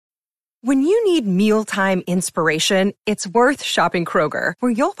When you need mealtime inspiration, it's worth shopping Kroger,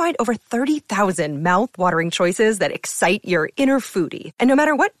 where you'll find over 30,000 mouth-watering choices that excite your inner foodie. And no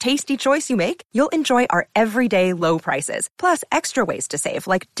matter what tasty choice you make, you'll enjoy our everyday low prices, plus extra ways to save,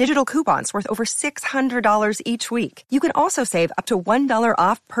 like digital coupons worth over $600 each week. You can also save up to $1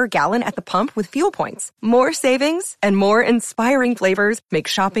 off per gallon at the pump with fuel points. More savings and more inspiring flavors make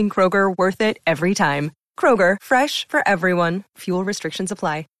shopping Kroger worth it every time. Kroger, fresh for everyone. Fuel restrictions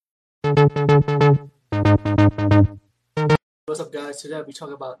apply. What's up, guys? Today I'll be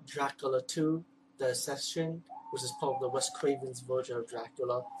talking about Dracula 2, The Accession, which is part of the Wes Craven's version of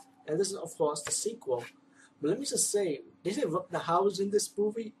Dracula. And this is, of course, the sequel. But let me just say, they say Rutger Hauer's in this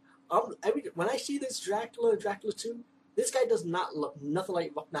movie. When I see this Dracula 2, this guy does not look nothing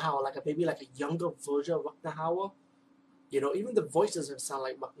like Rutger Hauer, maybe like a younger version of Rutger Hauer. You know, even the voice doesn't sound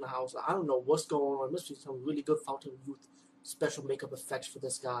like Rutger Hauer. So I don't know what's going on. It must be some really good Fountain of Youth special makeup effects for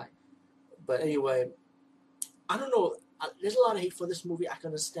this guy. But anyway, I don't know. There's a lot of hate for this movie. I can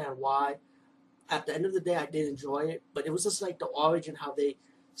understand why. At the end of the day, I did enjoy it. But it was just like the origin, how they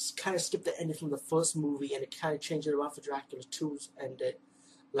kind of skipped the ending from the first movie and it kind of changed it around for Dracula 2's ending.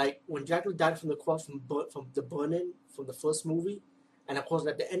 Like when Dracula died from the cross from the burning from the first movie, and of course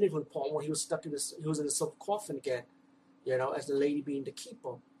at the ending from part 1, he was stuck in this. He was in the silver coffin again, you know, as the lady being the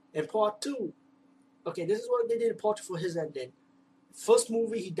keeper. In part 2, okay, this is what they did in part 2 for his ending. First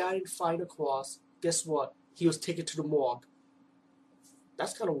movie, he died in fighting a cross. Guess what? He was taken to the morgue.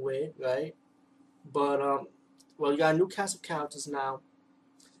 That's kind of weird, right? But, well, you got a new cast of characters now.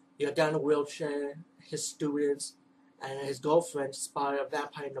 You got down in a wheelchair, his students, and his girlfriend spotted a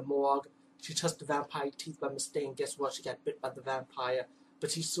vampire in the morgue. She touched the vampire teeth by mistake, and guess what? She got bit by the vampire.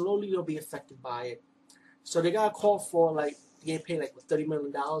 But she slowly will be affected by it. So they got a call for, they get paid, $30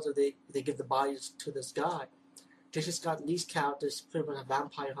 million, or they give the bodies to this guy. Jason Scott Lee's character is pretty much a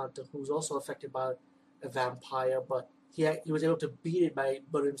vampire hunter who's also affected by a vampire, but he was able to beat it by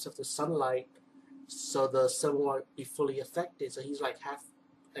burning himself to sunlight, so the sun won't be fully affected. So he's like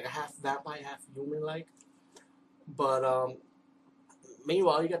a half vampire, half human But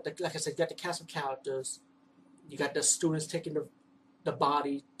meanwhile, you got you got the cast of characters. You got the students taking the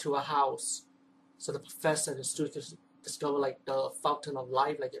body to a house, so the professor and the students discover the fountain of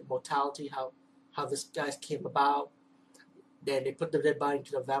life, immortality, how this guy came about. Then they put the dead body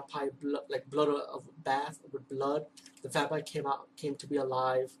into the vampire blood of bath with blood. The vampire came to be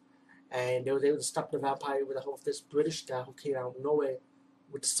alive, and they were able to stop the vampire with the help of this British guy who came out of nowhere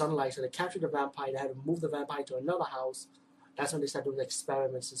with the sunlight. So they captured the vampire. They had to move the vampire to another house. That's when they started doing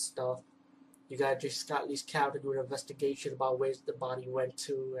experiments and stuff. You got Jason Scott Lee's character doing an investigation about where the body went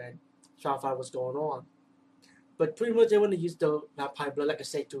to and trying to find what's going on. But pretty much they want to use the vampire blood, like I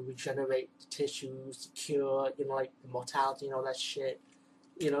say, to regenerate the tissues, to cure, mortality and all that shit.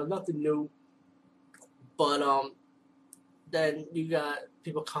 Nothing new. But then you got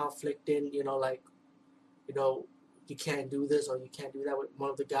people conflicting, you can't do this or you can't do that with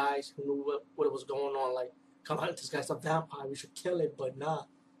one of the guys who knew what was going on. Come on, this guy's a vampire, we should kill it. But nah,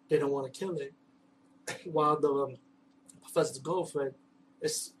 they don't want to kill it. While the professor's girlfriend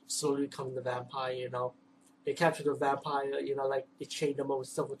is slowly becoming the vampire, They captured the vampire, they chained him up with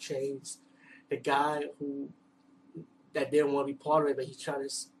silver chains. The guy that didn't want to be part of it, but he's trying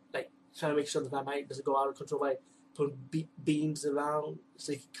to make sure the vampire doesn't go out of control by putting beams around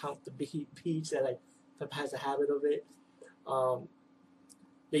so he can count the beads that vampire has a habit of it.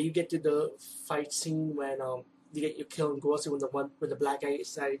 Then you get to the fight scene when you're killing Gorski when the black guy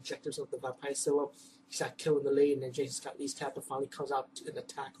decided to inject himself with the vampire serum. He started killing the lady, and then Jason Scott Lee's character finally comes out in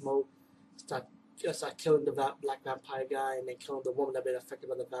attack mode. Start killing the black vampire guy, and then killing the woman that been affected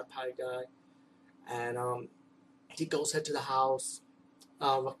by the vampire guy. And he goes head to the house.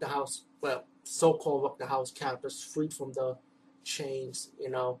 Rutger Hauer, so-called Rutger Hauer characters freed from the chains.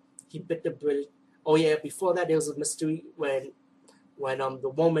 He bit the British. Oh yeah, before that there was a mystery when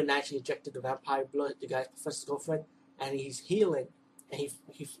the woman actually injected the vampire blood, the guy's professor's girlfriend, and he's healing, and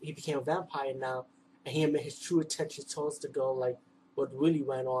he became a vampire now, and he admitted his true intentions towards the girl, what really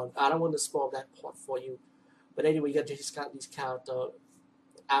went on. I don't want to spoil that part for you. But anyway, you got Jason Scott Lee's character.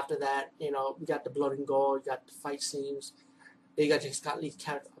 After that, we got the blood and gore, you got the fight scenes. Then you got Jason Scott Lee's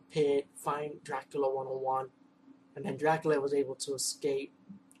character appeared, find Dracula 101. And then Dracula was able to escape.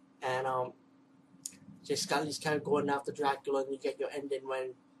 And Jason Scott Lee's character going after Dracula, and you get your ending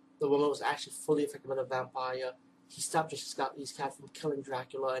when the woman was actually fully affected by the vampire. He stopped Jason Scott Lee's character from killing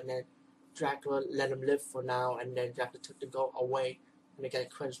Dracula, and then Dracula let him live for now, and then Dracula took the girl away, and they got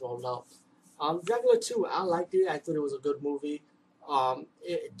credits rolled up. Dracula 2, I liked it. I thought it was a good movie.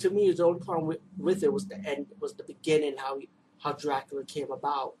 To me, the only problem with it was the end, was the beginning, how Dracula came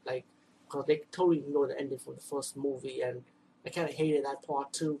about. because they totally ignored the ending from the first movie, and I kind of hated that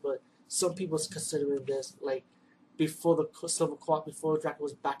part too. But some people's considering this like before the Silver Coffin, before Dracula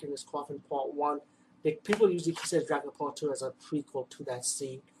was back in his coffin, part one. People usually consider Dracula Part 2 as a prequel to that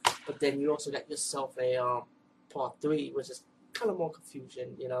scene, but then you also got yourself a Part 3, which is kind of more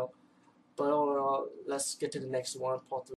confusion, you know. But overall, let's get to the next one, Part 3.